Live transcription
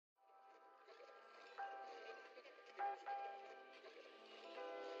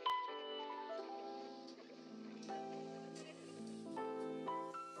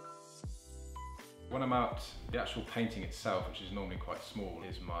When I'm out, the actual painting itself, which is normally quite small,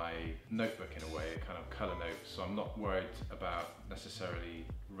 is my notebook in a way, a kind of colour note. So I'm not worried about necessarily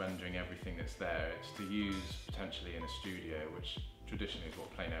rendering everything that's there. It's to use potentially in a studio, which traditionally is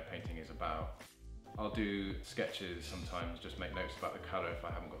what plein air painting is about. I'll do sketches sometimes, just make notes about the colour if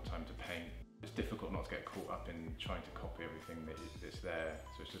I haven't got time to paint. It's difficult not to get caught up in trying to copy everything that's there.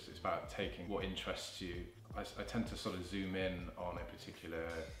 So it's about taking what interests you. I tend to sort of zoom in on a particular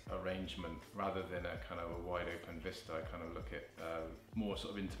arrangement rather than a kind of a wide open vista. I kind of look at more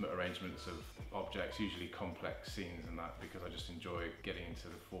sort of intimate arrangements of objects, usually complex scenes and that, because I just enjoy getting into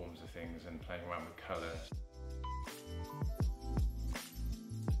the forms of things and playing around with colour.